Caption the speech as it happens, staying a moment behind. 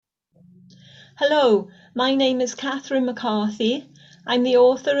Hello, my name is Catherine McCarthy. I'm the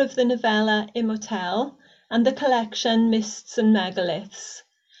author of the novella Immortelle and the collection Mists and Megaliths,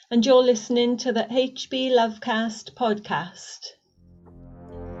 and you're listening to the HB Lovecast podcast.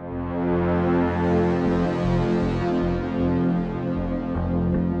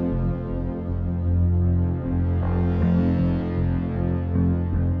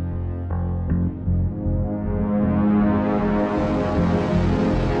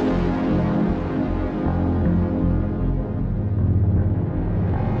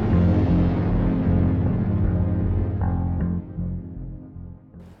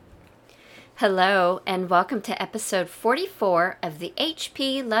 Hello, and welcome to episode 44 of the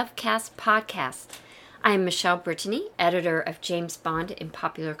HP Lovecast podcast. I am Michelle Brittany, editor of James Bond in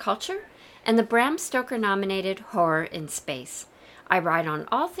Popular Culture and the Bram Stoker-nominated Horror in Space. I write on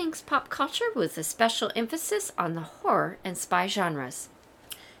all things pop culture with a special emphasis on the horror and spy genres.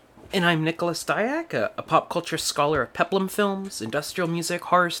 And I'm Nicholas Dyack, a pop culture scholar of peplum films, industrial music,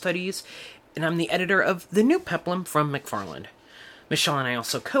 horror studies, and I'm the editor of The New Peplum from McFarland. Michelle and I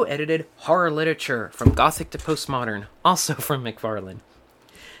also co-edited Horror Literature from Gothic to Postmodern, also from McFarland.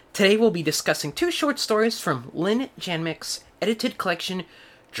 Today we'll be discussing two short stories from Lynn Janmik's edited collection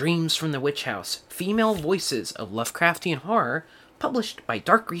Dreams from the Witch House, Female Voices of Lovecraftian Horror, published by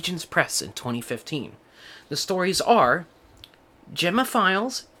Dark Regions Press in 2015. The stories are Gemma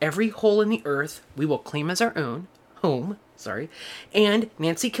Files, Every Hole in the Earth We Will Claim as Our Own, and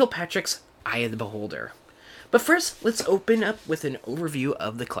Nancy Kilpatrick's Eye of the Beholder. But first, let's open up with an overview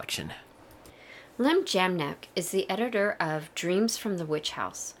of the collection. Lynn Janmik is the editor of Dreams from the Witch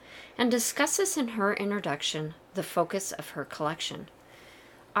House and discusses in her introduction the focus of her collection.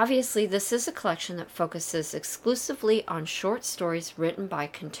 Obviously, this is a collection that focuses exclusively on short stories written by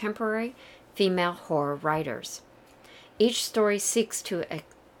contemporary female horror writers. Each story seeks to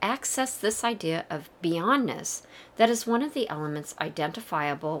access this idea of beyondness that is one of the elements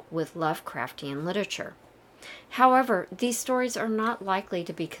identifiable with Lovecraftian literature. However, these stories are not likely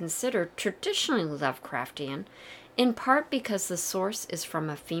to be considered traditionally Lovecraftian, in part because the source is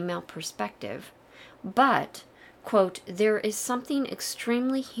from a female perspective, but, quote, there is something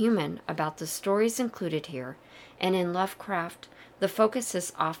extremely human about the stories included here, and in Lovecraft, the focus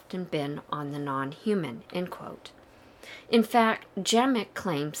has often been on the non-human, end quote. In fact, Janmik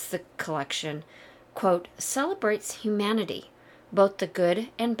claims the collection, quote, celebrates humanity, both the good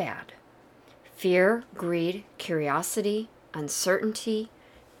and bad. Fear, greed, curiosity, uncertainty,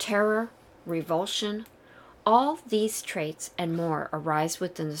 terror, revulsion, all these traits and more arise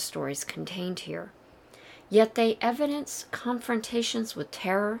within the stories contained here. Yet they evidence confrontations with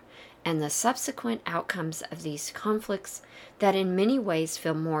terror and the subsequent outcomes of these conflicts that in many ways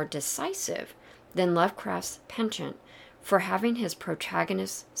feel more decisive than Lovecraft's penchant for having his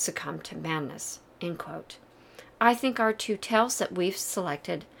protagonists succumb to madness, end quote. I think our two tales that we've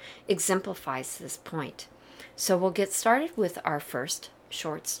selected exemplifies this point. So we'll get started with our first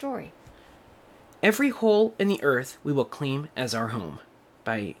short story. Every Hole in the Earth We Will Claim as Our Home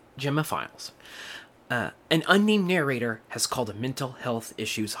by Gemma Files. An unnamed narrator has called a mental health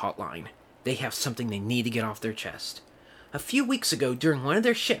issues hotline. They have something they need to get off their chest. A few weeks ago, during one of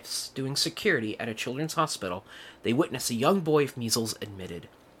their shifts doing security at a children's hospital, they witness a young boy with measles admitted.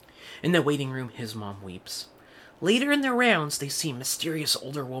 In the waiting room, his mom weeps. Later in their rounds, they see a mysterious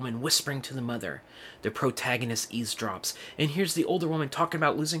older woman whispering to the mother. The protagonist eavesdrops and hears the older woman talking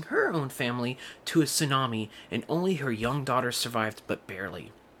about losing her own family to a tsunami, and only her young daughter survived, but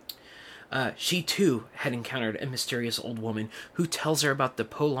barely. She too had encountered a mysterious old woman who tells her about the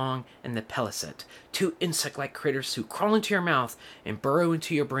polong and the pellicet, two insect-like critters who crawl into your mouth and burrow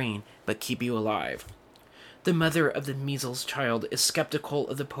into your brain, but keep you alive. The mother of the measles child is skeptical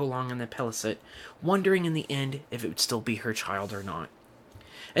of the polong and the pellicet, wondering in the end if it would still be her child or not.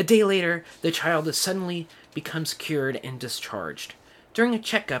 A day later, the child suddenly becomes cured and discharged. During a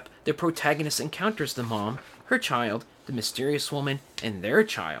checkup, the protagonist encounters the mom, her child, the mysterious woman, and their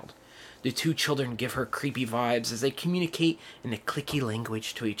child. The two children give her creepy vibes as they communicate in a clicky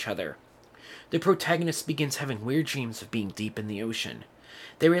language to each other. The protagonist begins having weird dreams of being deep in the ocean.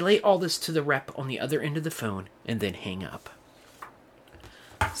 They relate all this to the rep on the other end of the phone and then hang up.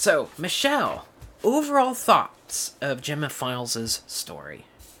 So, Michelle, overall thoughts of Gemma Files' story?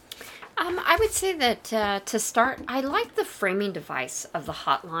 I would say that to start, I like the framing device of the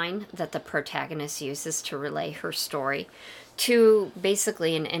hotline that the protagonist uses to relay her story to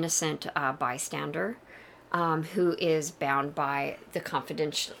basically an innocent bystander who is bound by the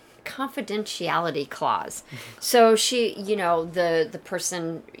confidentiality clause. So she, the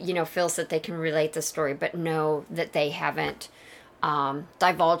person, feels that they can relate the story, but know that they haven't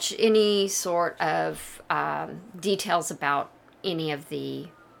divulge any sort of details about any of the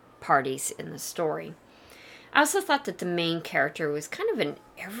parties in the story. I also thought that the main character was kind of an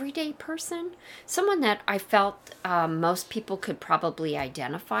everyday person, someone that I felt most people could probably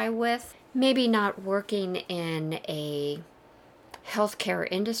identify with. Maybe not working in a healthcare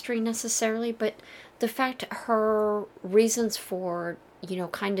industry necessarily, but the fact her reasons for,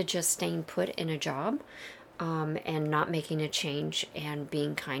 kind of just staying put in a job and not making a change and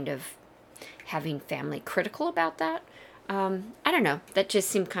being kind of having family critical about that. I don't know, that just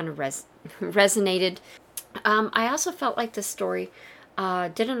seemed kind of resonated. I also felt like the story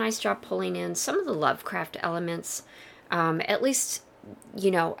did a nice job pulling in some of the Lovecraft elements, at least,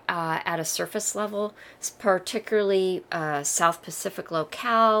 at a surface level, particularly South Pacific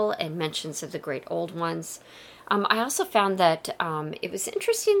locale and mentions of the Great Old Ones. I also found that it was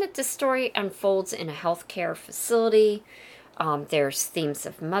interesting that the story unfolds in a healthcare facility. There's themes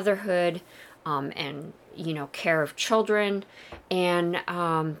of motherhood and care of children, and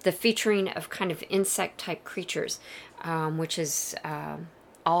the featuring of kind of insect-type creatures, which is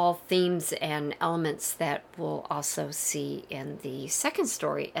all themes and elements that we'll also see in the second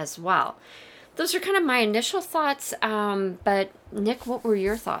story as well. Those are kind of my initial thoughts, but Nick, what were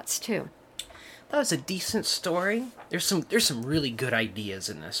your thoughts too? That was a decent story. There's some really good ideas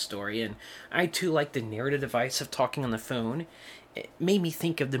in this story, and I too like the narrative device of talking on the phone. It made me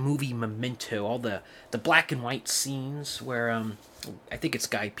think of the movie Memento, all the black and white scenes where I think it's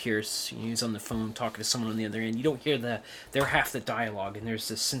Guy Pearce. He's on the phone talking to someone on the other end. You don't hear their half the dialogue, and there's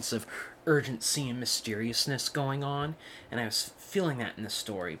this sense of urgency and mysteriousness going on. And I was feeling that in the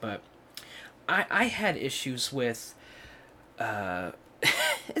story, but I had issues with.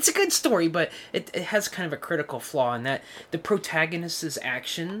 It's a good story, but it has kind of a critical flaw in that the protagonist's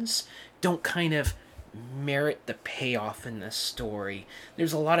actions don't kind of merit the payoff in this story.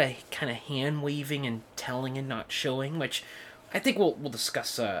 There's a lot of kind of hand waving and telling and not showing, which I think we'll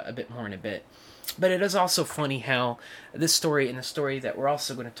discuss a bit more in a bit. But it is also funny how this story and the story that we're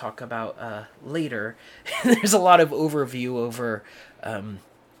also going to talk about later, there's a lot of overview over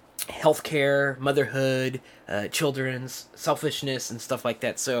healthcare, motherhood, children's selfishness, and stuff like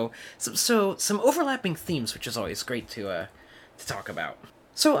that. So some overlapping themes, which is always great to talk about.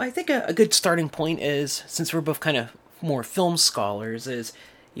 So I think a good starting point is, since we're both kind of more film scholars, is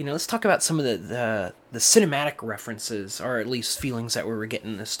let's talk about some of the cinematic references, or at least feelings that we were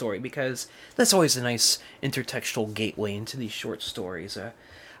getting in this story, because that's always a nice intertextual gateway into these short stories.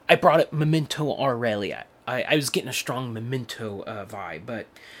 I brought up Memento already. I was getting a strong Memento vibe, but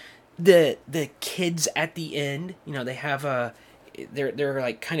the kids at the end, they have they're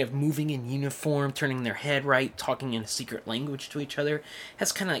like kind of moving in uniform, turning their head right, talking in a secret language to each other. It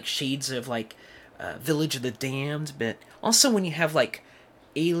has kind of like shades of like Village of the Damned, but also when you have like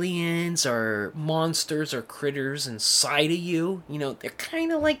aliens or monsters or critters inside of you, they're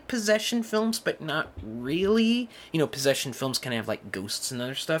kind of like possession films, but not really. Possession films kind of have like ghosts and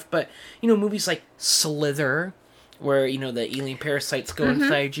other stuff, but movies like Slither, where the alien parasites go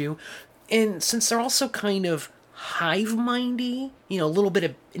inside you, and since they're also kind of hive-mindy, a little bit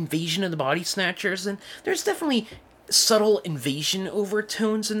of Invasion of the Body Snatchers, and there's definitely subtle invasion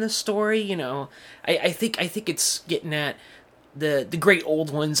overtones in this story. I think it's getting at the Great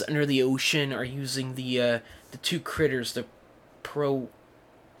Old Ones under the ocean are using the two critters, the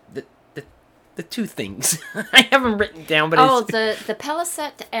two things. I have them written down, but the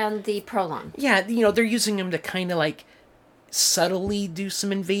Pelicet and the Prolon. Yeah, they're using them to kind of like subtly do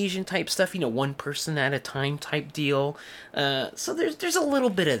some invasion type stuff, one person at a time type deal. So there's a little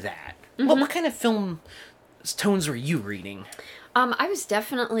bit of that. Mm-hmm. What kind of film tones were you reading? I was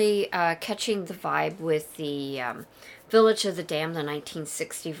definitely catching the vibe with the Village of the Damned, the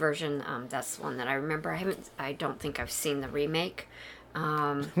 1960 version. That's the one that I remember. I don't think I've seen the remake.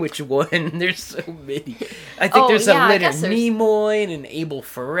 Which one? There's so many. I think there's a Leonard Nimoy and an Abel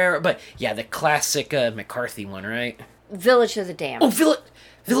Ferrara, but yeah, the classic McCarthy one, right? Village of the Damned. Oh, Village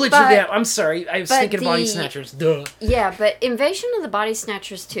of the Damned. I'm sorry, I was thinking of Body Snatchers. Duh. Yeah, but Invasion of the Body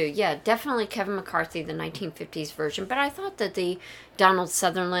Snatchers too. Yeah, definitely Kevin McCarthy, the 1950s version. But I thought that the Donald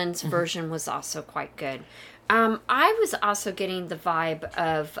Sutherland's version was also quite good. I was also getting the vibe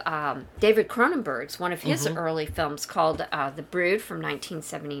of David Cronenberg's, one of his early films called The Brood from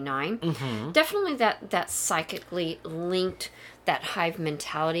 1979. Mm-hmm. Definitely that psychically linked, that hive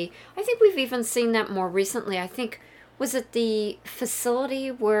mentality. I think we've even seen that more recently. I think, was it the facility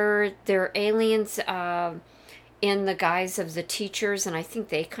where there are aliens in the guise of the teachers, and I think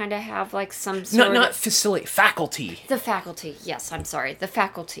they kind of have like some not facility, faculty. The faculty, yes, I'm sorry, the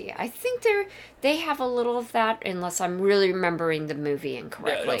faculty. I think they have a little of that, unless I'm really remembering the movie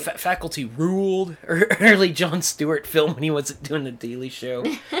incorrectly. Faculty ruled, early Jon Stewart film when he wasn't doing the Daily Show.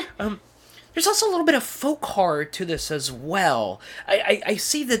 There's also a little bit of folk horror to this as well. I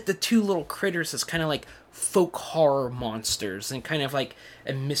see that the two little critters as kind of like folk horror monsters and kind of like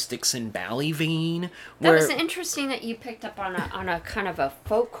a Mystics in Bally vein. That was interesting that you picked up on a kind of a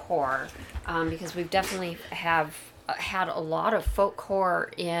folk horror, because we've definitely have had a lot of folk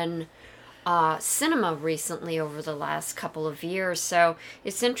horror in cinema recently over the last couple of years. So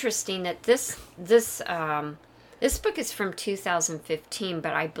it's interesting that this book is from 2015,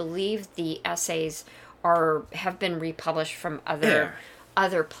 but I believe the essays have been republished from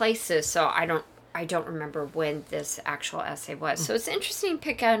other places. So I don't remember when this actual essay was. So it's interesting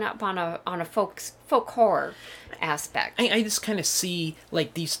picking up on a folk horror aspect. I just kind of see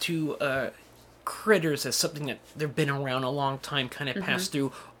like these two critters as something that they've been around a long time, kind of passed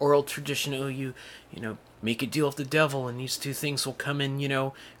through oral tradition. Oh, you know, make a deal with the devil and these two things will come in,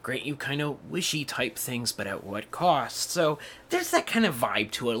 grant you kind of wishy type things, but at what cost? So there's that kind of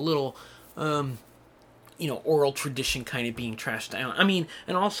vibe to it, a little, oral tradition kind of being trashed down. I mean,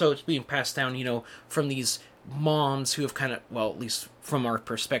 and also it's being passed down, from these moms who have kind of, well, at least from our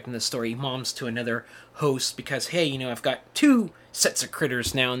perspective in the story, moms to another host because, hey, I've got two sets of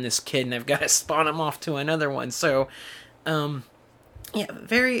critters now in this kid and I've got to spawn them off to another one. So,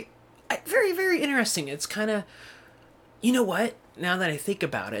 very, very, very interesting. It's kind of, what? Now that I think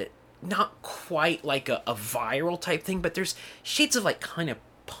about it, not quite like a viral type thing, but there's shades of like kind of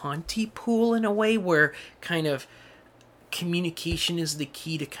Pontypool in a way where kind of communication is the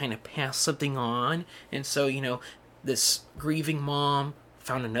key to kind of pass something on. And so, this grieving mom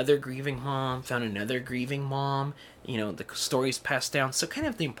found another grieving mom, the stories passed down. So kind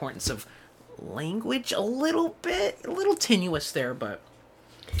of the importance of language a little tenuous there, but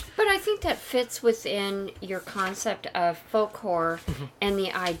I think that fits within your concept of folk horror and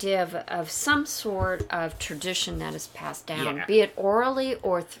the idea of some sort of tradition that is passed down, be it orally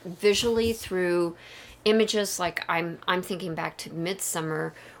or visually through images. Like I'm thinking back to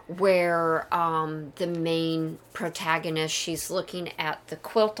Midsummer, where the main protagonist, she's looking at the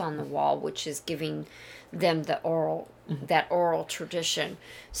quilt on the wall, which is giving them that oral tradition.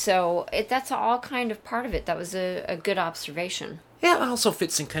 So that's all kind of part of it. That was a good observation. Yeah, it also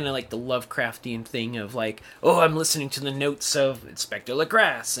fits in kind of like the Lovecraftian thing of like, oh, I'm listening to the notes of Inspector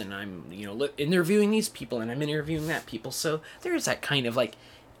Legrasse, and I'm, interviewing these people, and I'm interviewing that people. So there's that kind of like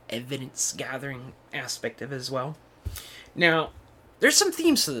evidence gathering aspect of it as well. Now, there's some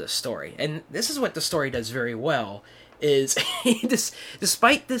themes to this story, and this is what the story does very well, is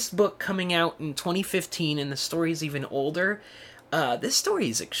despite this book coming out in 2015 and the story's even older, this story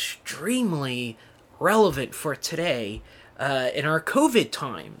is extremely relevant for today. In our COVID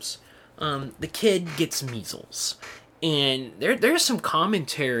times, the kid gets measles. And there's some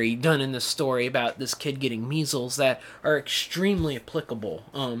commentary done in the story about this kid getting measles that are extremely applicable.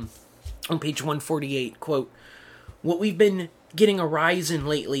 On page 148, quote, "What we've been getting a rise in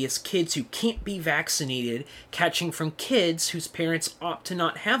lately is kids who can't be vaccinated catching from kids whose parents opt to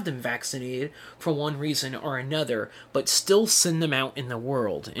not have them vaccinated for one reason or another, but still send them out in the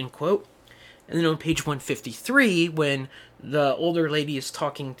world," end quote. And then on page 153, when the older lady is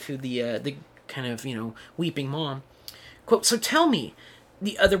talking to the kind of, weeping mom, quote, "So tell me,"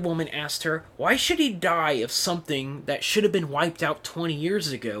 the other woman asked her, "why should he die of something that should have been wiped out 20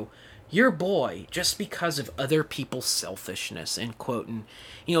 years ago? Your boy, just because of other people's selfishness," end quote. And,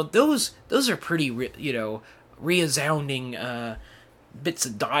 those are pretty, resounding bits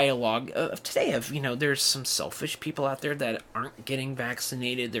of dialogue of today of, there's some selfish people out there that aren't getting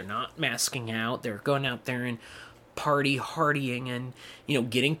vaccinated, they're not masking out, they're going out there and hardying and,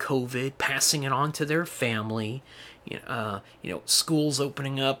 getting COVID, passing it on to their family, schools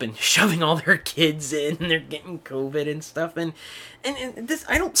opening up and shoving all their kids in and they're getting COVID and stuff. And this,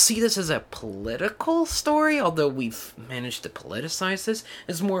 I don't see this as a political story, although we've managed to politicize this.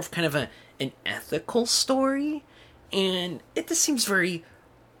 It's more of kind of an ethical story. And it just seems very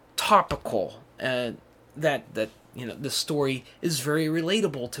topical, that the story is very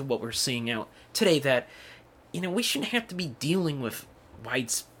relatable to what we're seeing out today, that, we shouldn't have to be dealing with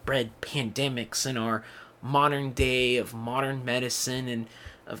widespread pandemics in our modern day of modern medicine and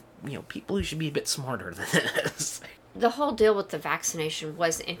of, people who should be a bit smarter than this. The whole deal with the vaccination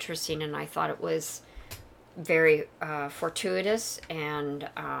was interesting, and I thought it was very fortuitous, and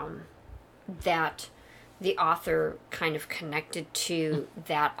that the author kind of connected to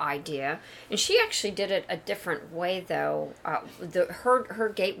that idea. And she actually did it a different way, though. Her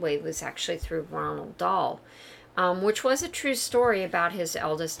gateway was actually through Ronald Dahl, which was a true story about his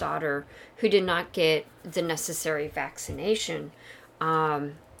eldest daughter who did not get the necessary vaccination,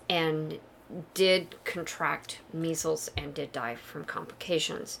 and did contract measles and did die from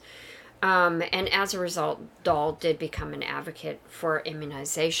complications. And as a result, Dahl did become an advocate for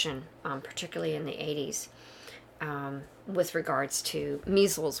immunization, particularly in the 80s, with regards to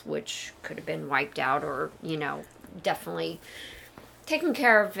measles, which could have been wiped out or, definitely taken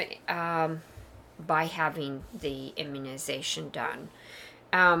care of by having the immunization done.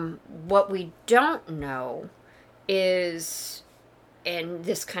 What we don't know is, and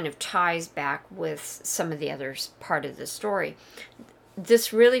this kind of ties back with some of the other part of the story,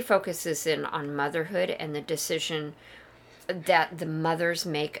 this really focuses in on motherhood and the decision that the mothers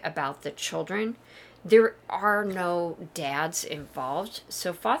make about the children. There are no dads involved,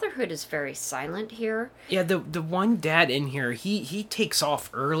 so fatherhood is very silent here. Yeah, the one dad in here, he takes off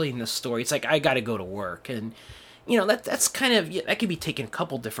early in the story. It's like, I gotta go to work, and that's kind of, that could be taken a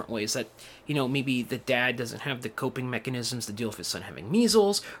couple different ways. That maybe the dad doesn't have the coping mechanisms to deal with his son having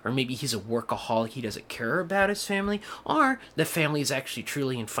measles, or maybe he's a workaholic, he doesn't care about his family, or the family is actually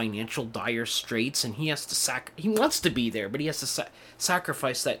truly in financial dire straits, and he has to he wants to be there, but he has to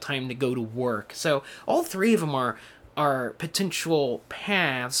sacrifice that time to go to work. So all three of them are potential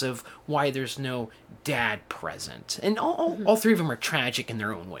paths of why there's no dad present, and all three of them are tragic in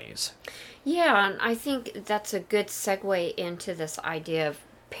their own ways. Yeah, and I think that's a good segue into this idea of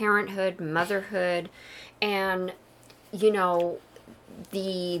parenthood, motherhood, and I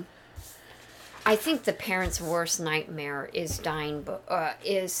think the parent's worst nightmare is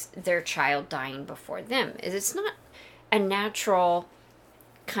is their child dying before them. It's not a natural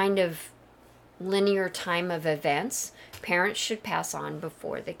kind of linear time of events. Parents should pass on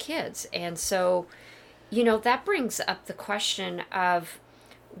before the kids, and so that brings up the question of,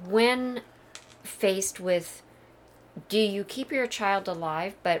 when faced with, do you keep your child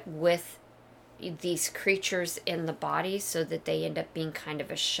alive but with these creatures in the body so that they end up being kind of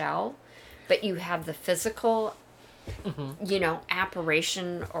a shell, but you have the physical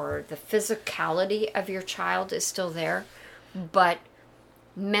apparition, or the physicality of your child is still there, but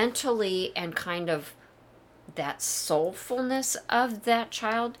mentally and kind of that soulfulness of that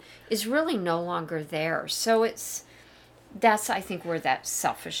child is really no longer there. So that's, I think, where that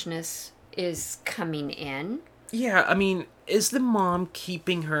selfishness is coming in. Yeah, I mean, is the mom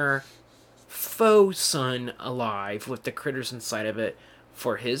keeping her faux son alive with the critters inside of it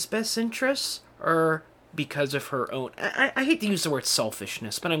for his best interests, or because of her own? I hate to use the word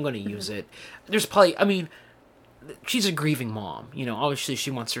selfishness, but I'm going to use it. There's probably, she's a grieving mom. Obviously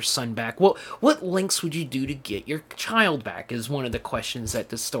she wants her son back. Well, what lengths would you do to get your child back is one of the questions that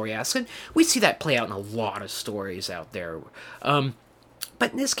this story asks. And we see that play out in a lot of stories out there.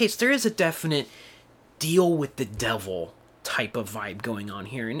 But in this case, there is a definite deal with the devil type of vibe going on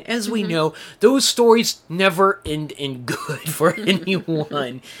here. And as we know, those stories never end in good for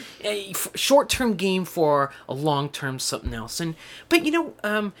anyone. A short-term game for a long-term something else. But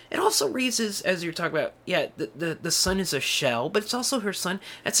it also raises, as you're talking about, the son is a shell, but it's also her son.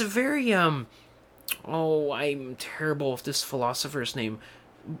 That's a very, I'm terrible with this philosopher's name.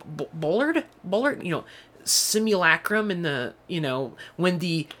 Bullard, simulacrum in the,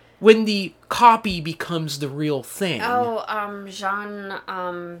 when the copy becomes the real thing. Jean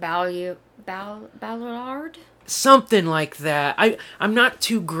Ballard? Something like that. I'm not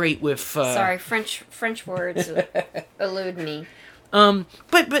too great with... Sorry, French words elude me.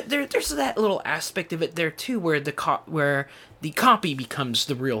 But there's that little aspect of it there too, where the copy becomes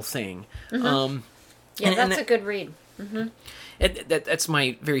the real thing. That's a good read. Mm-hmm. That's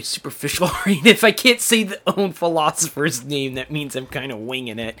my very superficial read. If I can't say the own philosopher's name, that means I'm kind of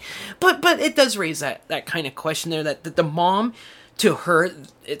winging it. But it does raise that kind of question there, that the mom, to her,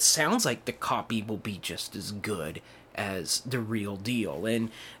 it sounds like the copy will be just as good as the real deal.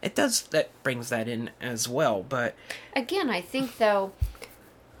 And that brings that in as well. But again, I think, though,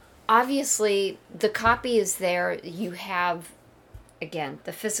 obviously the copy is there. You have, again,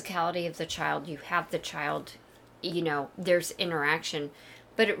 the physicality of the child. You have the child, there's interaction,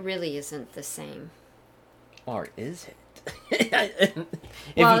 but it really isn't the same. Or is it?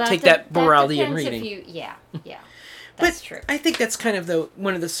 if you take that Borrellian reading. That's but true. I think that's kind of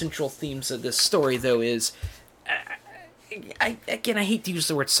one of the central themes of this story, though, is... I hate to use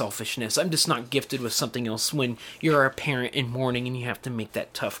the word selfishness. I'm just not gifted with something else when you're a parent in mourning and you have to make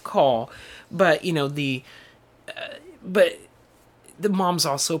that tough call. But, but the mom's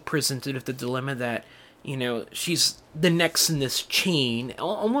also presented with the dilemma that, you know, she's the next in this chain,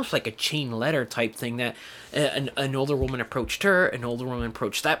 almost like a chain letter type thing, that an older woman approached her, an older woman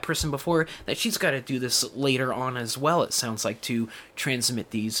approached that person before, that she's got to do this later on as well, it sounds like, to transmit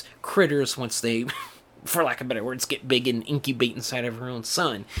these critters once they, for lack of better words, get big and incubate inside of her own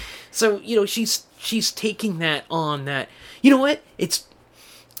son. So, you know, she's taking that on, that, you know what,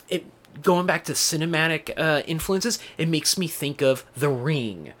 going back to cinematic influences, it makes me think of The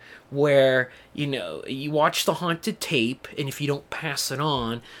Ring, where, you know, you watch the haunted tape, and if you don't pass it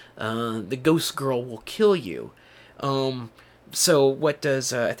on, the ghost girl will kill you. So what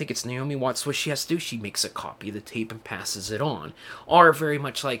does, I think it's Naomi Watts, what she has to do, she makes a copy of the tape and passes it on. Or very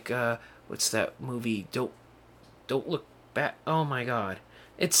much like, what's that movie, Don't Look Back, oh my god.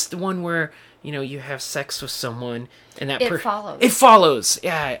 It's the one where, you know, you have sex with someone, and that It Follows. It Follows,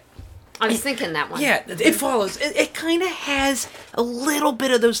 yeah. I was thinking that one. Yeah, It Follows. It kind of has a little bit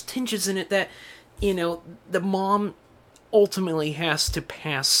of those tinges in it that, you know, the mom ultimately has to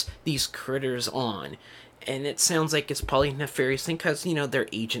pass these critters on. And it sounds like it's probably a nefarious thing because, you know, they're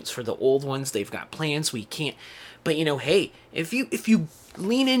agents for the old ones. They've got plans. We can't. But, you know, hey, if you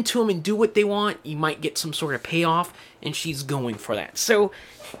lean into them and do what they want, you might get some sort of payoff. And she's going for that. So,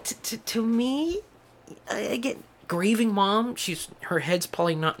 to me, I get... grieving mom, her head's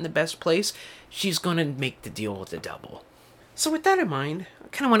probably not in the best place. She's gonna make the deal with the devil. So with that in mind, I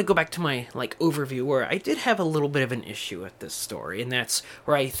kind of want to go back to my overview, where I did have a little bit of an issue with this story, and that's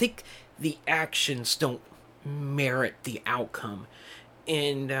where I think the actions don't merit the outcome.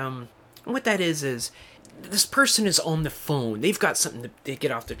 And what that is this person is on the phone. They've got something to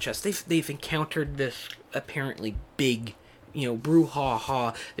get off their chest. They've encountered this apparently big, you know,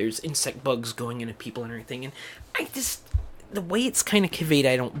 brouhaha, there's insect bugs going into people and everything, and the way it's kind of conveyed,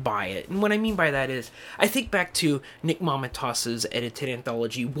 I don't buy it. And what I mean by that is, I think back to Nick Momatas's edited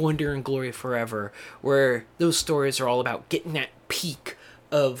anthology, Wonder and Glory Forever, where those stories are all about getting that peak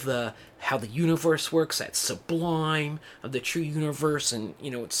of how the universe works, that sublime of the true universe, and,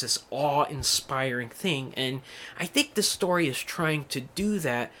 you know, it's this awe-inspiring thing, and I think the story is trying to do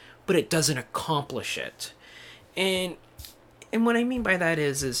that, but it doesn't accomplish it. And what I mean by that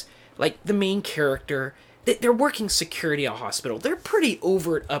is like, the main character, they're working security at a hospital. They're pretty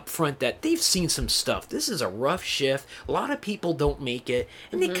overt up front that they've seen some stuff. This is a rough shift. A lot of people don't make it.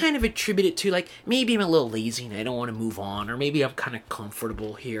 And they kind of attribute it to, like, maybe I'm a little lazy and I don't want to move on. Or maybe I'm kind of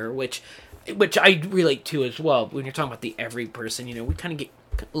comfortable here, which I relate to as well. When you're talking about the every person, you know, we kind of get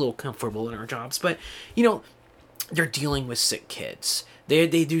a little comfortable in our jobs. But, you know, they're dealing with sick kids. They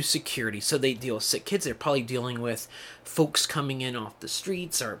do security, so they deal with sick kids. They're probably dealing with folks coming in off the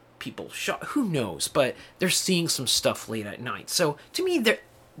streets or people shot. Who knows? But they're seeing some stuff late at night. So to me,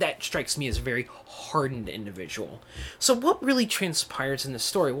 that strikes me as a very hardened individual. So what really transpires in this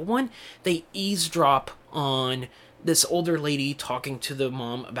story? Well, one, they eavesdrop on this older lady talking to the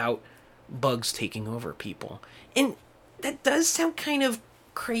mom about bugs taking over people. And that does sound kind of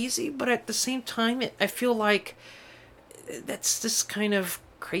crazy, but at the same time, I feel like that's just kind of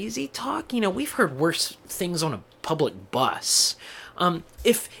crazy talk. You know, we've heard worse things on a public bus.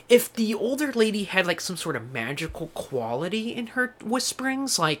 If the older lady had like some sort of magical quality in her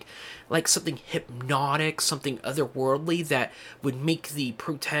whisperings, like something hypnotic, something otherworldly that would make the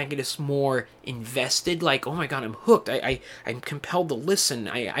protagonist more invested, like, oh my god, I'm hooked, I'm compelled to listen,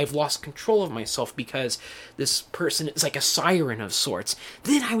 I've lost control of myself because this person is like a siren of sorts,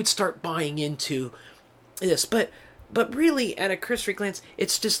 then I would start buying into this. But really, at a cursory glance,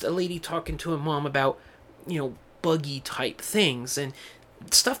 it's just a lady talking to a mom about, you know, buggy type things and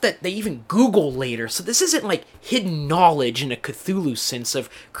stuff that they even Google later. So this isn't like hidden knowledge in a Cthulhu sense of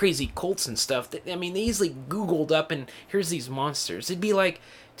crazy cults and stuff. I mean, they easily Googled up and here's these monsters. It'd be like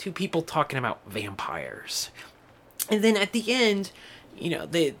two people talking about vampires. And then at the end, you know,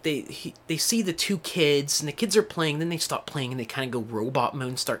 they see the two kids, and the kids are playing, then they stop playing, and they kind of go robot mode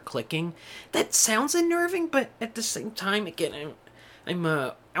and start clicking. That sounds unnerving, but at the same time, again, I'm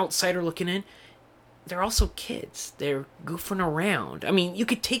a outsider looking in. They're also kids. They're goofing around. I mean, you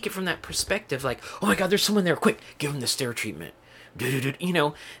could take it from that perspective, like, oh my god, there's someone there, quick, give them the stare treatment. You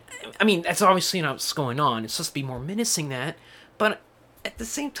know, I mean, that's obviously not what's going on. It's supposed to be more menacing that, but at the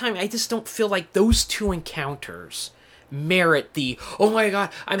same time, I just don't feel like those two encounters merit the, oh my god,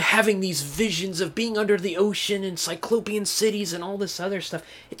 I'm having these visions of being under the ocean and cyclopean cities and all this other stuff.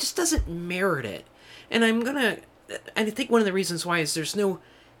 It just doesn't merit it. And I think one of the reasons why is there's no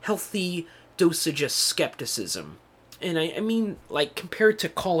healthy dosage of skepticism. And I mean, like, compared to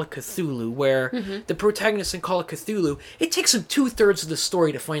Call of Cthulhu, where the protagonist in Call of Cthulhu, it takes him 2/3 of the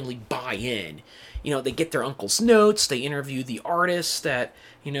story to finally buy in. they get their uncle's notes, they interview the artist that,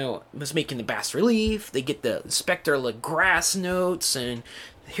 was making the bas relief, they get the Inspector Legrasse notes and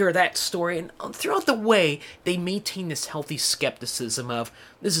hear that story, and throughout the way, they maintain this healthy skepticism of,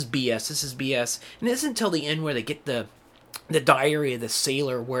 this is BS, and it isn't until the end where they get the diary of the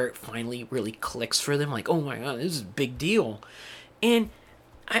sailor where it finally really clicks for them, like, oh my god, this is a big deal. And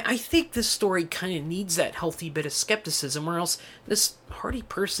I think this story kind of needs that healthy bit of skepticism, or else this hardy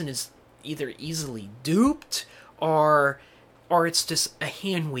person is either easily duped, or it's just a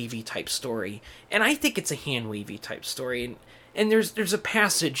hand-wavy type story. And I think it's a hand-wavy type story, and there's a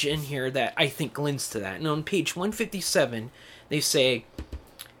passage in here that I think lends to that. And on page 157, they say,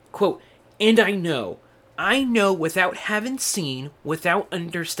 quote, "And I know without having seen, without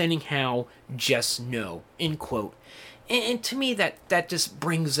understanding how, just know," end quote. And to me, that just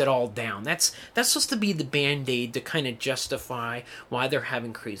brings it all down. That's supposed to be the Band-Aid to kind of justify why they're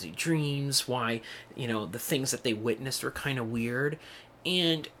having crazy dreams, why, the things that they witnessed were kind of weird.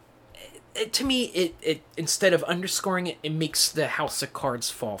 And to me, it instead of underscoring it, it makes the house of cards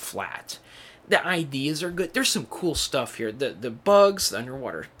fall flat. The ideas are good. There's some cool stuff here. The bugs, the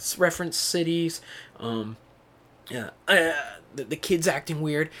underwater reference cities, the kids acting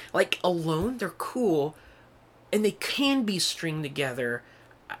weird. Like, alone, they're cool, and they can be stringed together,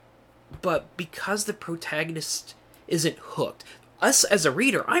 but because the protagonist isn't hooked, us as a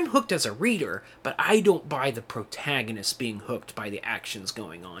reader, I'm hooked as a reader, but I don't buy the protagonist being hooked by the actions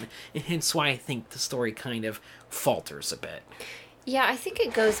going on, and hence why I think the story kind of falters a bit. Yeah, I think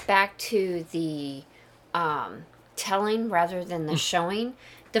it goes back to the telling rather than the showing.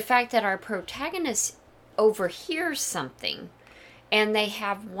 The fact that our protagonist overhears something, and they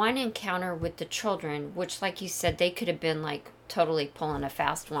have one encounter with the children, which, like you said, they could have been like totally pulling a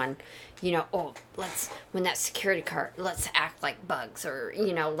fast one. When that security car, let's act like bugs, or,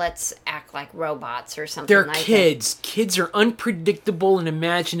 let's act like robots or something. They're like kids. That. Kids are unpredictable and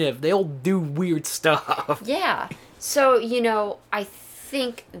imaginative. They'll do weird stuff. Yeah. So, I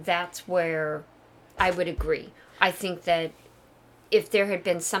think that's where I would agree. I think that if there had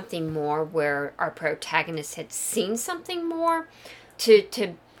been something more where our protagonist had seen something more,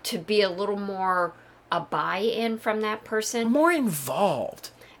 to be a little more a buy-in from that person. More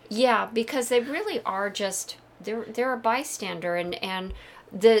involved. Yeah, because they really are just, they're a bystander, and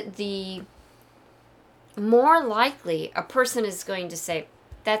the more likely a person is going to say,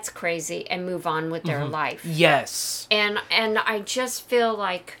 that's crazy, and move on with their life. Yes. And I just feel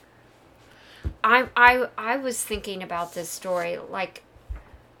like I was thinking about this story, like,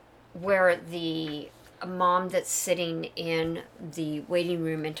 where the mom that's sitting in the waiting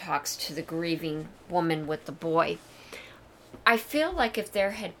room and talks to the grieving woman with the boy. I feel like if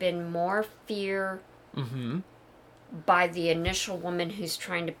there had been more fear by the initial woman who's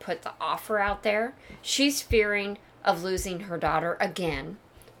trying to put the offer out there, she's fearing of losing her daughter again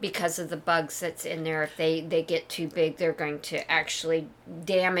because of the bugs that's in there. If they get too big, they're going to actually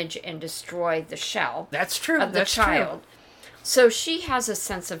damage and destroy the shell. That's true. Of the child. True. So she has a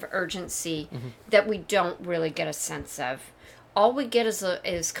sense of urgency that we don't really get a sense of. All we get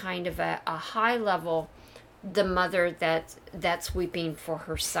is kind of a high level, the mother that's weeping for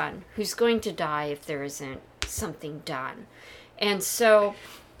her son, who's going to die if there isn't something done. And so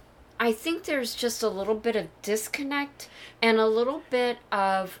I think there's just a little bit of disconnect and a little bit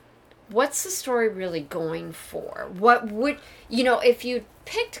of, what's the story really going for? What would, if you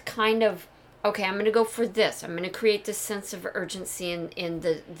picked kind of, okay, I'm going to go for this. I'm going to create this sense of urgency in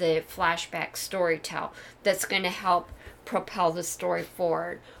the flashback storytell that's going to help propel the story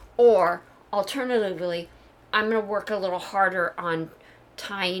forward. Or, alternatively, I'm going to work a little harder on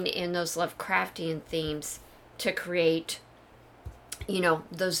tying in those Lovecraftian themes to create,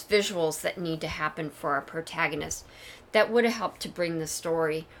 those visuals that need to happen for our protagonist. That would have helped to bring the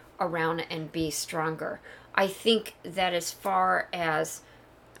story around and be stronger. I think that as far as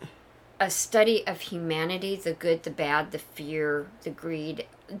a study of humanity, the good, the bad, the fear, the greed,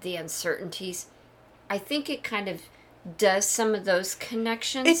 the uncertainties, I think it kind of does some of those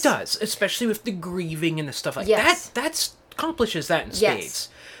connections. It does, especially with the grieving and the stuff like yes. that. That accomplishes that in spades. Yes.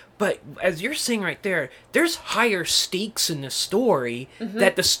 But as you're saying right there, there's higher stakes in the story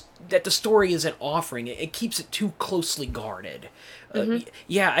that the story isn't offering. It keeps it too closely guarded.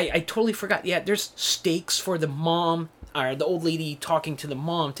 I totally forgot. Yeah, there's stakes for the mom, or the old lady talking to the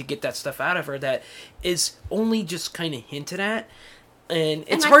mom to get that stuff out of her that is only just kind of hinted at. And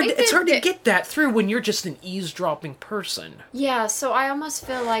it's hard to get that through when you're just an eavesdropping person. Yeah, so I almost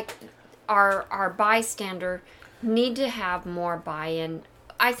feel like our bystander need to have more buy-in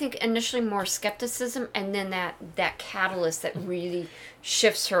I think initially more skepticism, and then that catalyst that really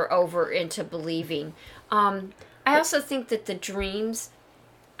shifts her over into believing. I also think that the dreams,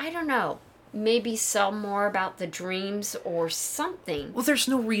 I don't know, maybe sell more about the dreams or something. Well, there's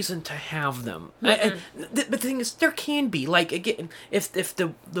no reason to have them. But the thing is, there can be. Like, again, if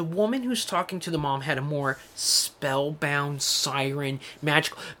the woman who's talking to the mom had a more spellbound, siren,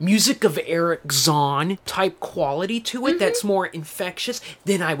 magical, music of Eric Zahn type quality to it, that's more infectious,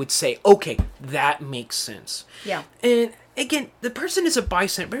 then I would say, okay, that makes sense. Yeah. And again, the person is a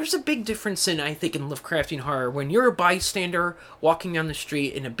bystander, but there's a big difference I think, in Lovecraftian horror. When you're a bystander walking down the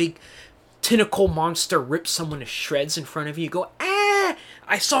street and a big tentacle monster rips someone to shreds in front of you, you go,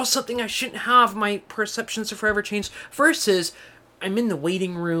 I saw something I shouldn't have, my perceptions are forever changed, versus I'm in the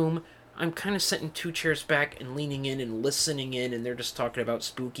waiting room, I'm kind of sitting 2 chairs back and leaning in and listening in, and they're just talking about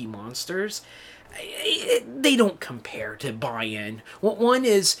spooky monsters. They don't compare to buy-in. One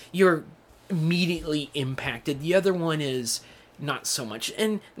is you're immediately impacted, the other one is not so much,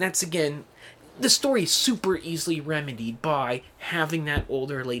 and that's, again, the story is super easily remedied by having that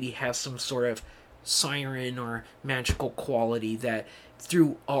older lady have some sort of siren or magical quality that,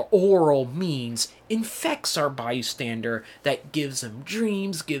 through our oral means, infects our bystander, that gives them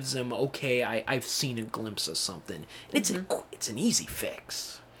dreams, gives them, okay, I've seen a glimpse of something. It's an easy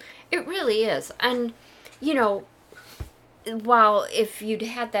fix. It really is. And, you know, while if you'd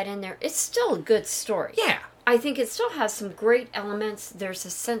had that in there, it's still a good story. Yeah. I think it still has some great elements. There's a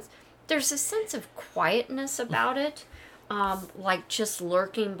sense of quietness about it, like just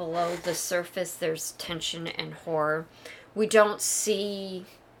lurking below the surface. There's tension and horror. We don't see,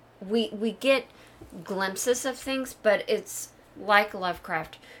 we get glimpses of things, but it's like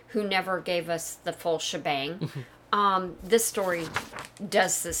Lovecraft, who never gave us the full shebang. This story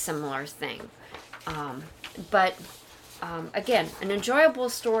does the similar thing. But again, an enjoyable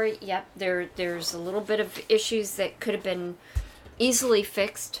story. Yep, there's a little bit of issues that could have been easily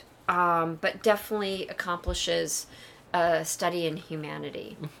fixed. But definitely accomplishes a study in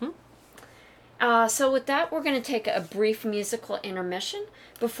humanity. So with that, we're going to take a brief musical intermission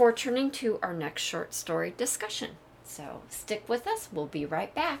before turning to our next short story discussion. So stick with us. We'll be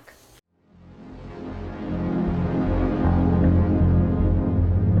right back.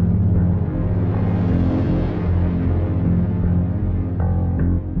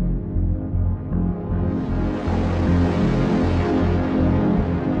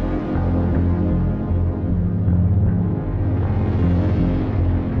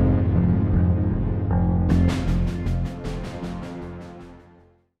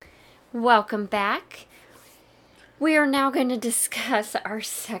 Welcome back. We are now going to discuss our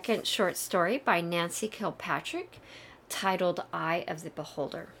second short story by Nancy Kilpatrick, titled Eye of the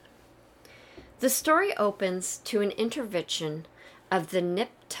Beholder. The story opens to an intervention of the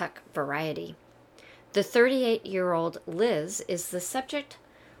nip-tuck variety. The 38-year-old Liz is the subject,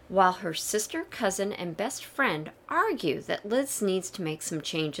 while her sister, cousin, and best friend argue that Liz needs to make some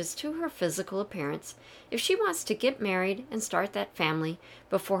changes to her physical appearance if she wants to get married and start that family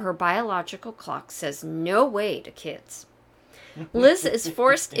before her biological clock says no way to kids. Liz is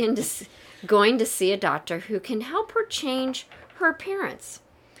forced into going to see a doctor who can help her change her appearance.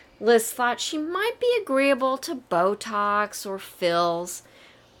 Liz thought she might be agreeable to Botox or fills,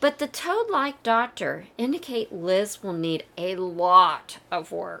 but the toad-like doctor indicate Liz will need a lot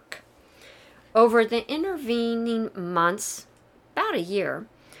of work. Over the intervening months, about a year,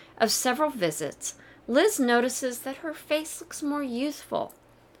 of several visits, Liz notices that her face looks more youthful,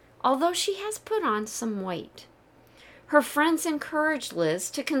 although she has put on some weight. Her friends encourage Liz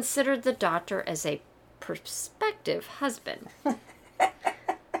to consider the doctor as a prospective husband.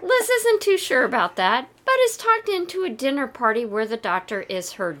 Liz isn't too sure about that, but is talked into a dinner party where the doctor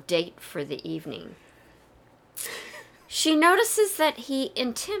is her date for the evening. She notices that he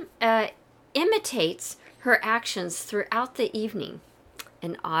imitates her actions throughout the evening,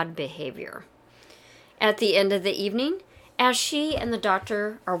 an odd behavior. At the end of the evening, as she and the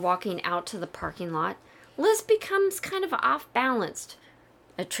doctor are walking out to the parking lot, Liz becomes kind of off-balanced,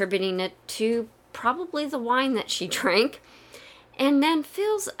 attributing it to probably the wine that she drank, and then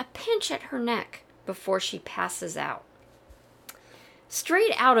feels a pinch at her neck before she passes out.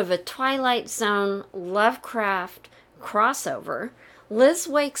 Straight out of a Twilight Zone Lovecraft crossover, Liz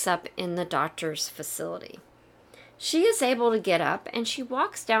wakes up in the doctor's facility. She is able to get up, and she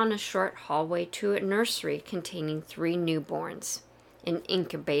walks down a short hallway to a nursery containing 3 newborns, an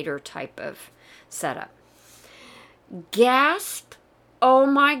incubator type of setup. Gasp! Oh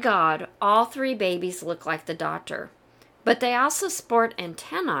my God, all 3 babies look like the doctor, but they also sport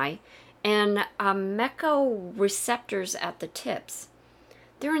antennae and mechoreceptors at the tips.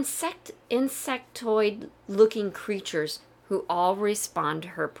 They're insectoid-looking creatures who all respond to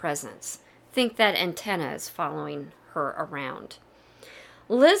her presence. Think that antenna is following her around.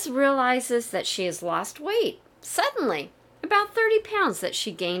 Liz realizes that she has lost weight, suddenly, about 30 pounds that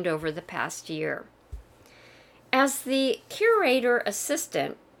she gained over the past year. As the curator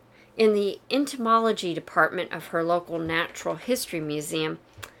assistant in the entomology department of her local natural history museum,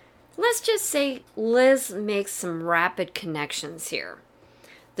 let's just say Liz makes some rapid connections here.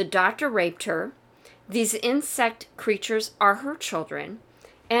 The doctor raped her, these insect creatures are her children,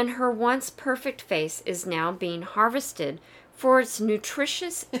 and her once perfect face is now being harvested for its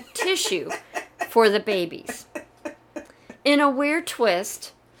nutritious tissue for the babies. In a weird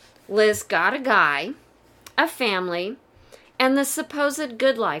twist, Liz got a guy, a family, and the supposed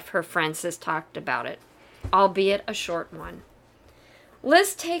good life her friends has talked about it, albeit a short one.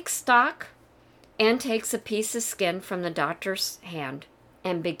 Liz takes stock and takes a piece of skin from the doctor's hand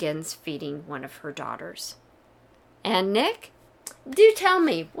and begins feeding one of her daughters. And Nick, do tell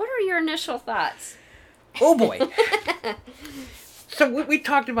me, what are your initial thoughts? Oh boy. So we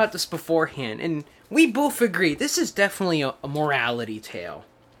talked about this beforehand, and we both agree this is definitely a morality tale.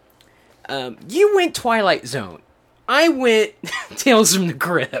 You went Twilight Zone. I went Tales from the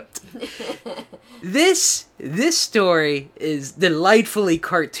Crypt. This story is delightfully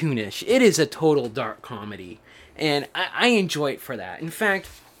cartoonish. It is a total dark comedy, and I enjoy it for that. In fact,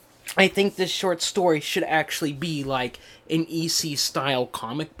 I think this short story should actually be like an EC-style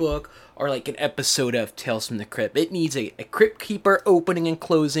comic book or like an episode of Tales from the Crypt. It needs a crypt keeper opening and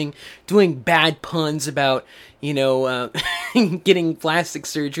closing, doing bad puns about, getting plastic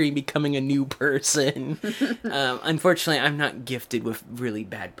surgery and becoming a new person. Unfortunately, I'm not gifted with really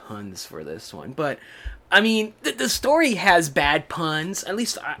bad puns for this one. But, I mean, the story has bad puns. At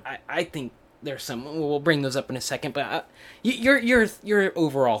least I think there's some. We'll bring those up in a second. But your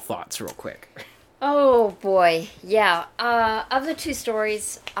overall thoughts real quick. Oh, boy. Yeah. Of the two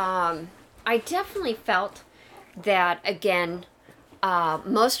stories, I definitely felt that, again,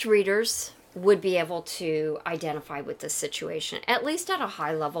 most readers would be able to identify with this situation, at least at a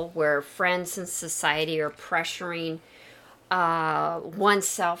high level, where friends and society are pressuring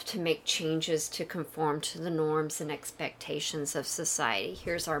oneself to make changes to conform to the norms and expectations of society.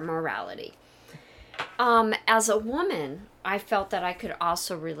 Here's our morality. As a woman, I felt that I could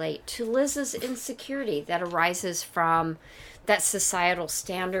also relate to Liz's insecurity that arises from that societal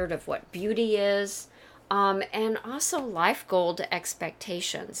standard of what beauty is, and also life goal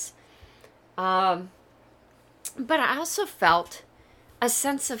expectations. But I also felt a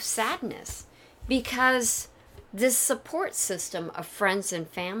sense of sadness because this support system of friends and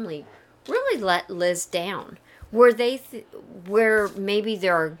family really let Liz down, where where maybe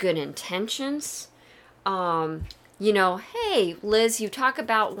there are good intentions. Hey, Liz, you talk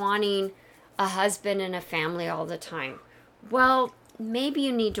about wanting a husband and a family all the time. Well, maybe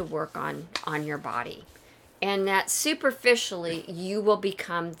you need to work on your body. And that superficially, you will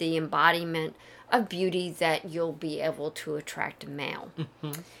become the embodiment of beauty that you'll be able to attract a male.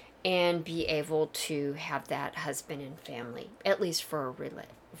 Mm-hmm. And be able to have that husband and family, at least for a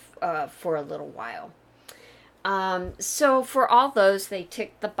little while. So for all those, they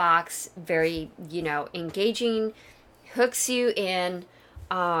tick the box, very, engaging, hooks you in.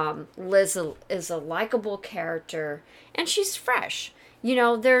 Liz is a likable character, and she's fresh.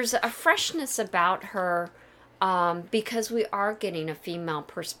 There's a freshness about her, because we are getting a female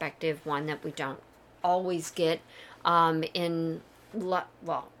perspective, one that we don't always get, obviously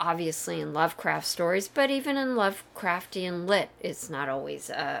in Lovecraft stories, but even in Lovecraftian lit, it's not always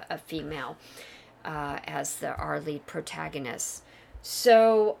a female. As our lead protagonist.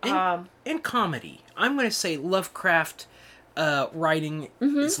 So, in comedy, I'm going to say Lovecraft writing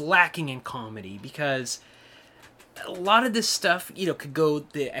is lacking in comedy because a lot of this stuff, could go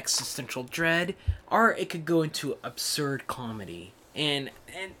the existential dread, or it could go into absurd comedy. And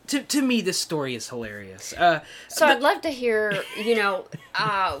to me, this story is hilarious. So I'd love to hear,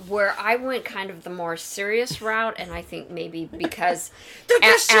 where I went kind of the more serious route, and I think maybe because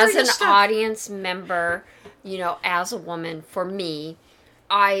as an audience member, as a woman, for me,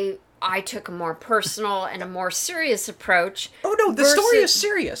 I took a more personal and a more serious approach. Oh no, the story is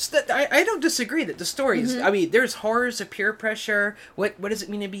serious. I don't disagree that the story is. I mean, there's horrors of peer pressure. What does it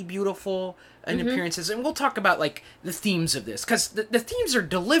mean to be beautiful? And appearances, and we'll talk about like the themes of this, because the themes are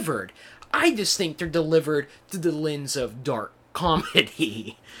delivered. I just think they're delivered through the lens of dark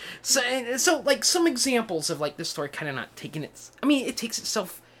comedy. So like some examples of like this story kind of not taking it. I mean, it takes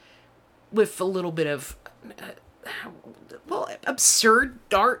itself with a little bit of absurd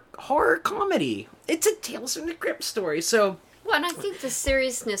dark horror comedy. It's a Tales from the Crypt story, so Well, and I think the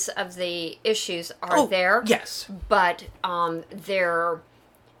seriousness of the issues are there. Yes. But they're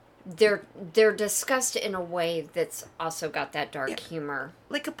discussed in a way that's also got that dark humor.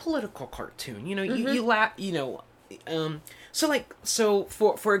 Like a political cartoon. You laugh, so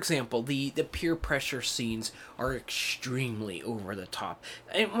for example, the peer pressure scenes are extremely over the top.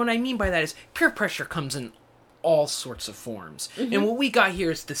 And what I mean by that is peer pressure comes in all sorts of forms. And what we got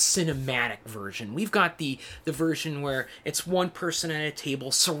here is the cinematic version. We've got the version where it's one person at a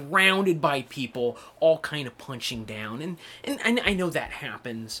table surrounded by people all kind of punching down. And I know that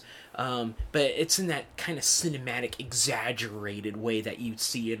happens. But it's in that kind of cinematic, exaggerated way that you'd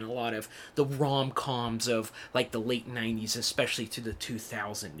see in a lot of the rom-coms of like the late 90s, especially to the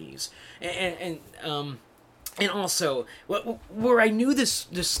 2000s. And also, where I knew this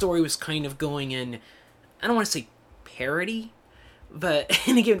story was kind of going in, I don't want to say parody, but,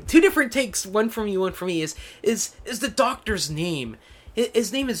 and again, two different takes, one from you, one from me, is the doctor's name.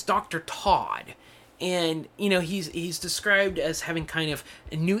 His name is Dr. Todd. And, he's described as having kind of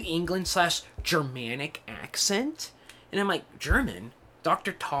a New England / Germanic accent. And I'm like, German?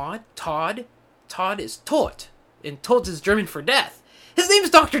 Dr. Todd? Todd is Tod. And Tod is German for death. His name's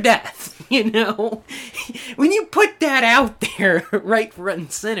Dr. Death, When you put that out there, right front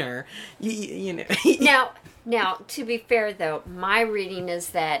and center, you know. Now, to be fair, though, my reading is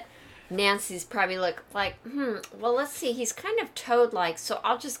that Nancy's probably like, well, let's see, he's kind of Toad-like, so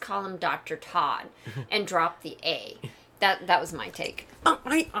I'll just call him Dr. Todd and drop the A. That was my take.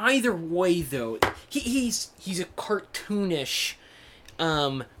 Either way, though, he's a cartoonish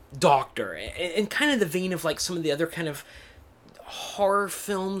doctor, and kind of the vein of like some of the other kind of horror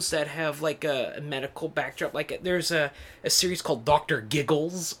films that have like a medical backdrop. Like there's a series called Dr.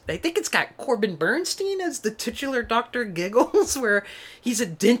 Giggles. I think it's got Corbin Bernstein as the titular Dr. Giggles, where he's a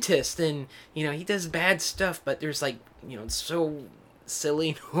dentist and he does bad stuff, but there's like it's so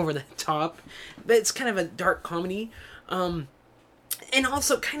silly and over the top, but it's kind of a dark comedy. And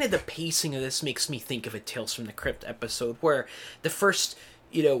also kind of the pacing of this makes me think of a Tales from the Crypt episode where the first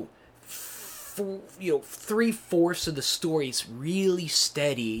 3/4 of the story is really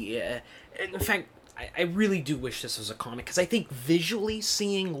steady. In fact, I really do wish this was a comic, because I think visually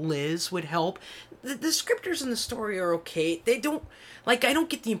seeing Liz would help. The descriptors in the story are okay. They don't, I don't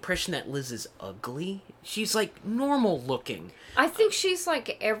get the impression that Liz is ugly. She's like normal looking. I think she's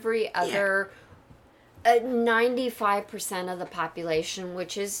like every other 95% of the population,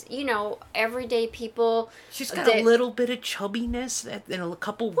 which is, everyday people. She's got a little bit of chubbiness and a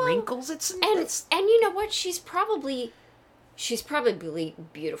couple wrinkles. And you know what? She's probably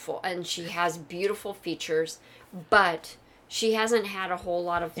beautiful, and she has beautiful features, but she hasn't had a whole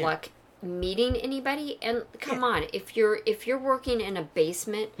lot of luck meeting anybody. And come on, if you're working in a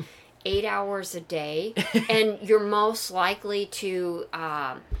basement 8 hours a day, and you're most likely to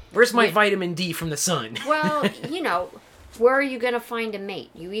where's my vitamin D from the sun? Well, where are you going to find a mate?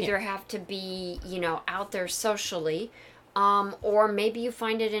 You either have to be, out there socially, or maybe you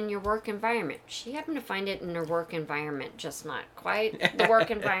find it in your work environment. She happened to find it in her work environment, just not quite the work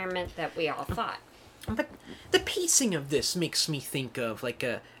environment that we all thought. But the pacing of this makes me think of like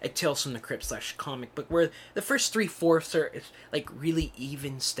a Tales from the Crypt / comic book, where the first 3/4 are like really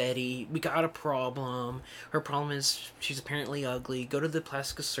even, steady. We got a problem. Her problem is she's apparently ugly. Go to the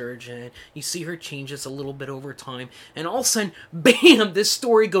plastic surgeon. You see her changes a little bit over time, and all of a sudden, bam! This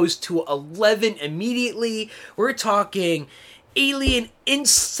story goes to 11 immediately. We're talking alien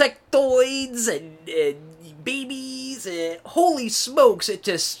insectoids and babies, and holy smokes! It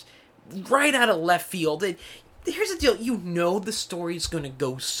just right out of left field. And here's the deal, the story's gonna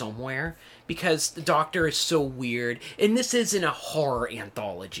go somewhere because the doctor is so weird, and this isn't a horror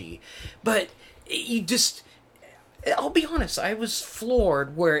anthology, but I'll be honest, I was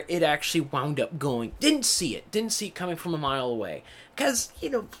floored where it actually wound up going. Didn't see it coming from a mile away, because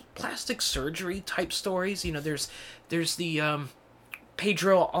plastic surgery type stories, there's the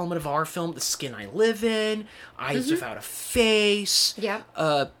Pedro Almodovar film, The Skin I Live In, Eyes Without a Face,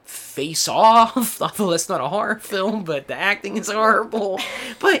 Face Off, although that's not a horror film, but the acting is horrible.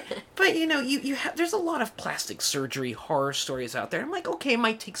 But you have, there's a lot of plastic surgery horror stories out there. I'm like, okay, it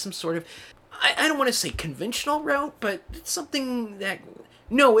might take some sort of, I don't want to say conventional route, but it's something that,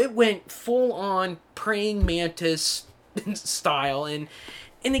 no, it went full on praying mantis style, and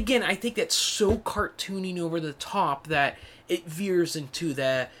again, I think that's so cartooning over the top that it veers into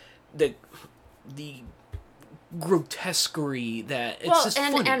the grotesquerie that it's just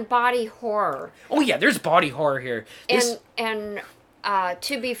funny. And body horror. Oh yeah, there's body horror here. And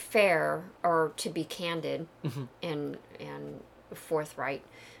to be fair, or to be candid and forthright,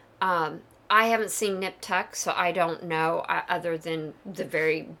 I haven't seen Nip Tuck, so I don't know, other than the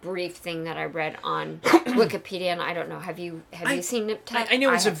very brief thing that I read on Wikipedia, and I don't know. Have you seen Nip Tuck? I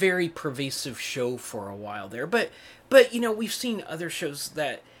know it's a very pervasive show for a while there, but we've seen other shows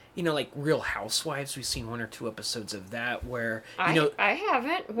that, like Real Housewives. We've seen 1 or 2 episodes of that where I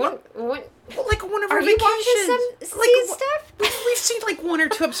haven't. What? Like one of Are our you vacations, watching some stuff? We've seen like 1 or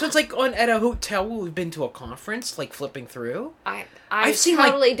 2 episodes, like at a hotel where we've been to a conference, like flipping through. I seen,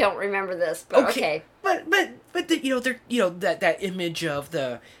 totally don't remember this, but okay. But that image of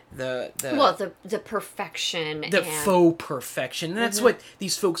the perfection, the faux perfection. And that's what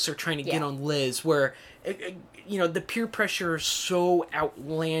these folks are trying to get on Liz, where the peer pressure is so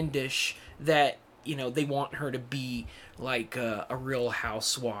outlandish that they want her to be like a real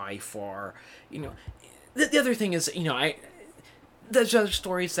housewife, or the other thing is there's other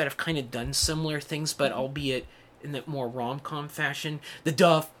stories that have kind of done similar things, but albeit in the more rom-com fashion. The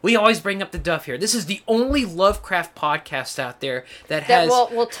Duff. We always bring up the Duff here. This is the only Lovecraft podcast out there that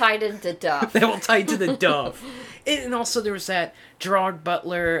will tie to the Duff. That will tie to the Duff. And also there was that Gerard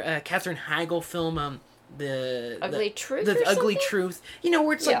Butler, Katherine Heigl film, the Ugly Truth. The Ugly something? Truth.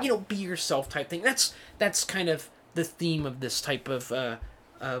 Where it's like be yourself type thing. That's kind of the theme of this type of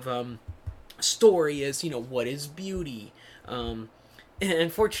story is what is beauty. And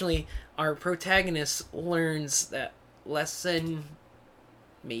unfortunately, our protagonist learns that lesson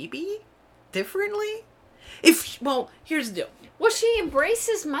maybe differently. Here's the deal. Well, she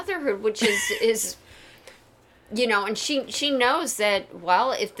embraces motherhood, which is and she knows that,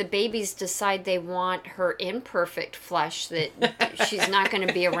 well, if the babies decide they want her imperfect flesh, that she's not going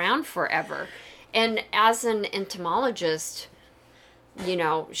to be around forever. And as an entomologist,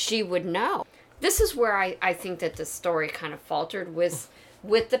 she would know. This is where I think that the story kind of faltered with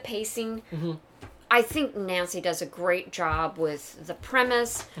the pacing. Mm-hmm. I think Nancy does a great job with the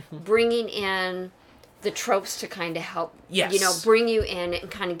premise, bringing in the tropes to kind of help, bring you in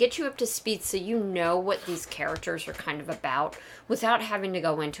and kind of get you up to speed so you know what these characters are kind of about without having to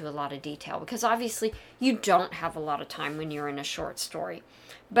go into a lot of detail. Because obviously you don't have a lot of time when you're in a short story.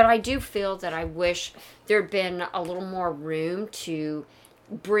 But I do feel that I wish there'd been a little more room to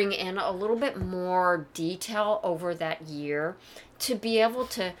bring in a little bit more detail over that year to be able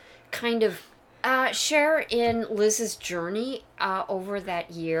to kind of share in Liz's journey over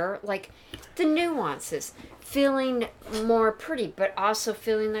that year, like the nuances, feeling more pretty, but also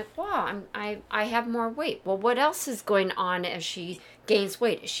feeling like, wow, I have more weight. Well, what else is going on as she gains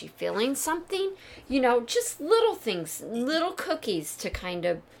weight? Is she feeling something? Just little things, little cookies to kind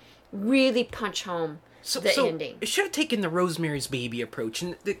of really punch home the ending. It should have taken the Rosemary's Baby approach,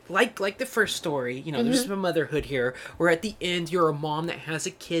 and like the first story, there's some motherhood here, where at the end you're a mom that has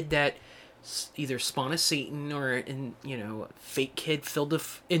a kid that either spawn of Satan or a fake kid filled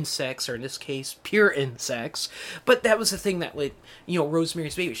with insects, or in this case pure insects. But that was the thing that with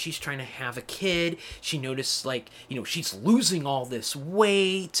Rosemary's Baby, she's trying to have a kid. She noticed she's losing all this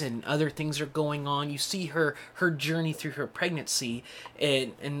weight and other things are going on. You see her journey through her pregnancy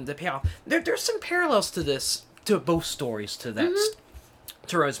and the payoff. There's some parallels to this, to both stories, to that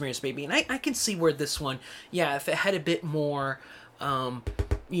to Rosemary's Baby, and I can see where this one, if it had a bit more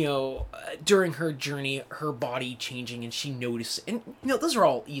during her journey, her body changing, and she noticed, and those are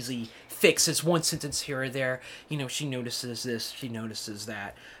all easy fixes, one sentence here or there. She notices this, she notices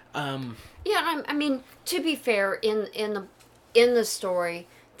that. I mean, to be fair, in the story,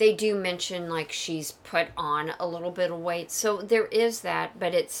 they do mention like she's put on a little bit of weight, so there is that.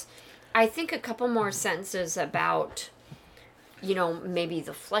 But it's, I think, a couple more sentences about maybe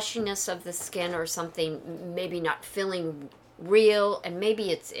the fleshiness of the skin or something, maybe not feeling real, and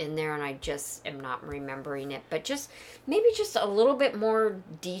maybe it's in there and I just am not remembering it, but maybe just a little bit more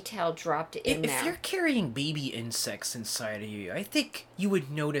detail dropped in there. If you're carrying baby insects inside of you, I think you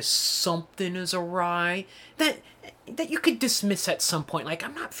would notice something is awry that you could dismiss at some point, like,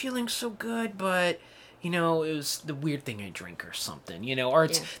 I'm not feeling so good, but it was the weird thing I drink or something, or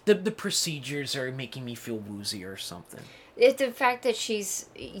it's the procedures are making me feel woozy or something. It's the fact that she's,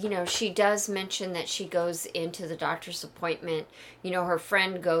 she does mention that she goes into the doctor's appointment. Her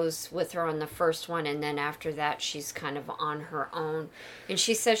friend goes with her on the first one, and then after that, she's kind of on her own. And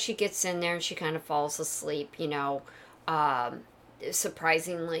she says she gets in there and she kind of falls asleep,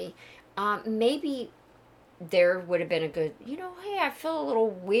 surprisingly. Maybe there would have been a good, hey, I feel a little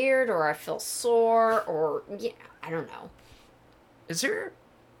weird, or I feel sore, or, I don't know. Is there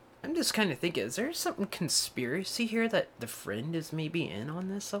I'm just kind of thinking, is there something conspiracy here that the friend is maybe in on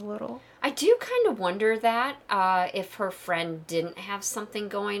this a little? I do kind of wonder that if her friend didn't have something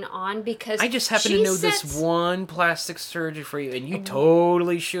going on, because I just happen to know this one plastic surgeon for you, and you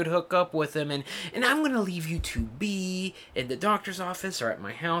totally should hook up with him, and I'm going to leave you to be in the doctor's office or at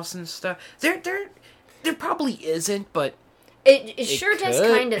my house and stuff. There probably isn't, but it sure could. does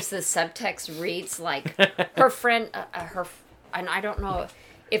kind of, the subtext reads like her friend, and I don't know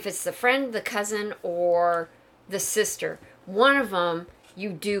if it's the friend, the cousin, or the sister. One of them, you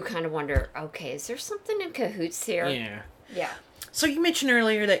do kind of wonder, okay, is there something in cahoots here? Yeah. Yeah. So you mentioned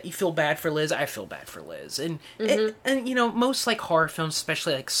earlier that you feel bad for Liz. I feel bad for Liz. And, and you know, most like horror films,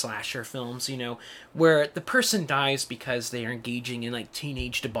 especially like slasher films, you know, where the person dies because they are engaging in like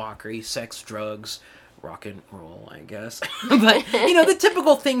teenage debauchery, sex, drugs, rock and roll, I guess. But, you know, the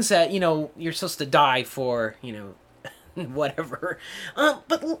typical things that, you know, you're supposed to die for, you know, whatever.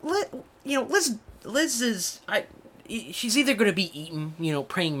 But you know, Liz is she's either going to be eaten, you know,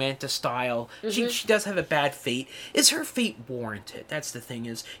 praying mantis style. She does have a bad fate. Is her fate warranted? That's the thing.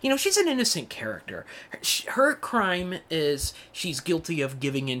 Is, you know, she's an innocent character. Her crime is she's guilty of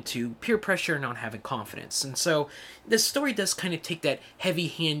giving into peer pressure and not having confidence. And so the story does kind of take that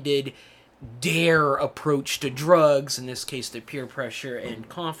heavy-handed dare approach to drugs, in this case to peer pressure and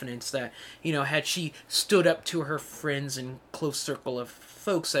confidence, that, you know, had she stood up to her friends and close circle of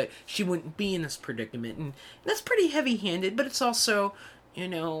folks, that she wouldn't be in this predicament. And that's pretty heavy-handed, but it's also, you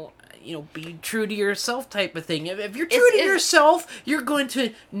know, be true to yourself type of thing. If you're true to yourself, you're going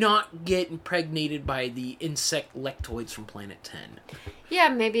to not get impregnated by the insect lectoids from Planet 10. Yeah,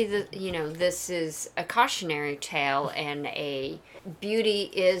 maybe this is a cautionary tale, and a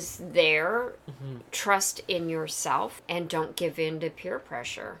beauty is there. Trust in yourself and don't give in to peer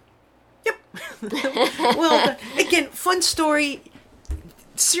pressure. Yep. Well, again, fun story.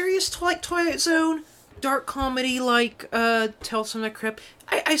 Serious like Twilight Zone, dark comedy like Tales from the Crypt.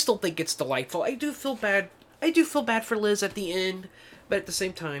 I still think it's delightful. I do feel bad for Liz at the end, but at the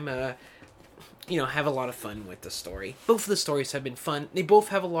same time, you know, have a lot of fun with the story. Both of the stories have been fun. They both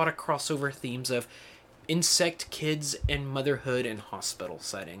have a lot of crossover themes of insect kids and motherhood and hospital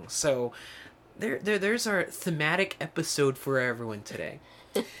settings. So there's our thematic episode for everyone today.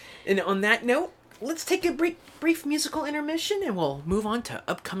 And on that note, let's take a brief musical intermission, and we'll move on to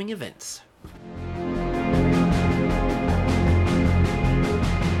upcoming events.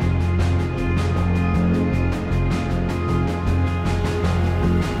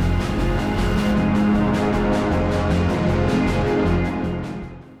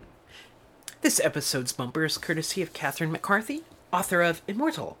 This episode's bumper is courtesy of Catherine McCarthy, author of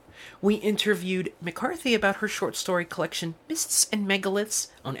Immortal. We interviewed McCarthy about her short story collection, Mists and Megaliths,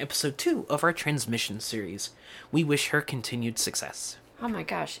 on episode 2 of our Transmission series. We wish her continued success. Oh my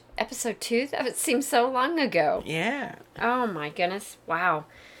gosh, episode 2? That seems so long ago. Yeah. Oh my goodness, wow.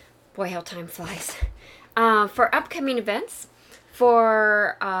 Boy, how time flies. For upcoming events,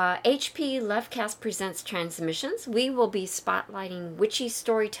 for HP Lovecast Presents Transmissions, we will be spotlighting witchy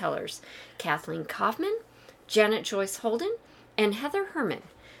storytellers Kathleen Kaufman, Janet Joyce Holden, and Heather Herman.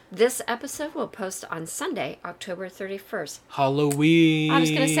 This episode will post on Sunday, October 31st. Halloween! I was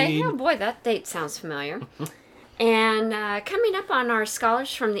going to say, oh boy, that date sounds familiar. And coming up on our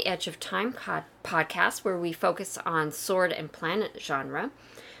Scholars from the Edge of Time podcast, where we focus on sword and planet genre,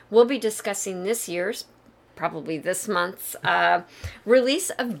 we'll be discussing this year's, probably this month's, release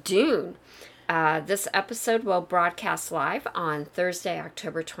of Dune. This episode will broadcast live on Thursday,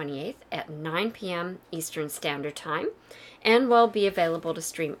 October 28th at 9 p.m. Eastern Standard Time, and will be available to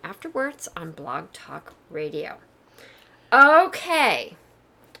stream afterwards on Blog Talk Radio. Okay,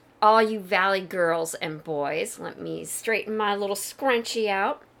 all you Valley girls and boys, let me straighten my little scrunchie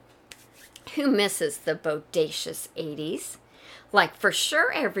out. Who misses the bodacious 80s? Like, for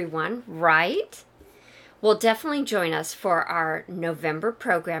sure everyone, right? Well, definitely join us for our November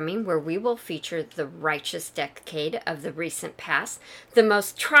programming, where we will feature the righteous decade of the recent past, the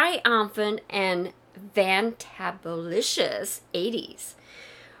most triumphant and fantabulous 80s.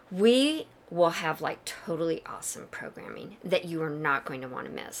 We will have like totally awesome programming that you are not going to want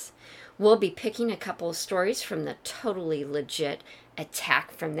to miss. We'll be picking a couple of stories from the totally legit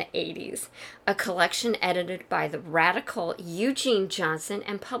Attack from the 80s, a collection edited by the radical Eugene Johnson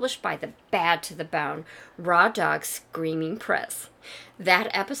and published by the Bad to the Bone Raw Dog Screaming Press. That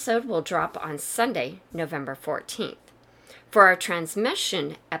episode will drop on Sunday, November 14th. For our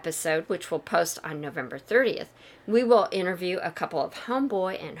transmission episode, which we'll post on November 30th, we will interview a couple of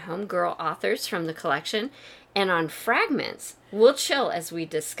homeboy and homegirl authors from the collection, and on Fragments, we'll chill as we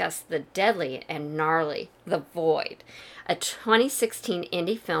discuss the deadly and gnarly The Void, a 2016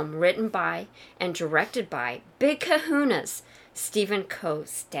 indie film written by and directed by Big Kahunas, Stephen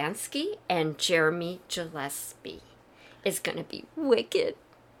Kostansky and Jeremy Gillespie. It's going to be wicked.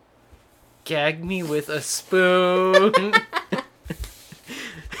 Gag me with a spoon.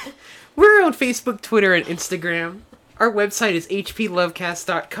 We're on Facebook, Twitter, and Instagram. Our website is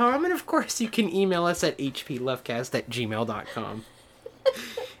hplovecast.com, and of course you can email us at hplovecast@gmail.com.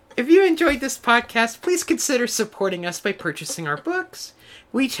 If you enjoyed this podcast, please consider supporting us by purchasing our books.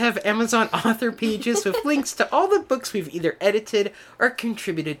 We each have Amazon author pages with links to all the books we've either edited or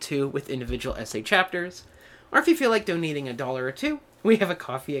contributed to with individual essay chapters. Or if you feel like donating $1 or $2, we have a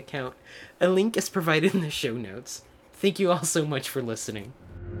coffee account. A link is provided in the show notes. Thank you all so much for listening.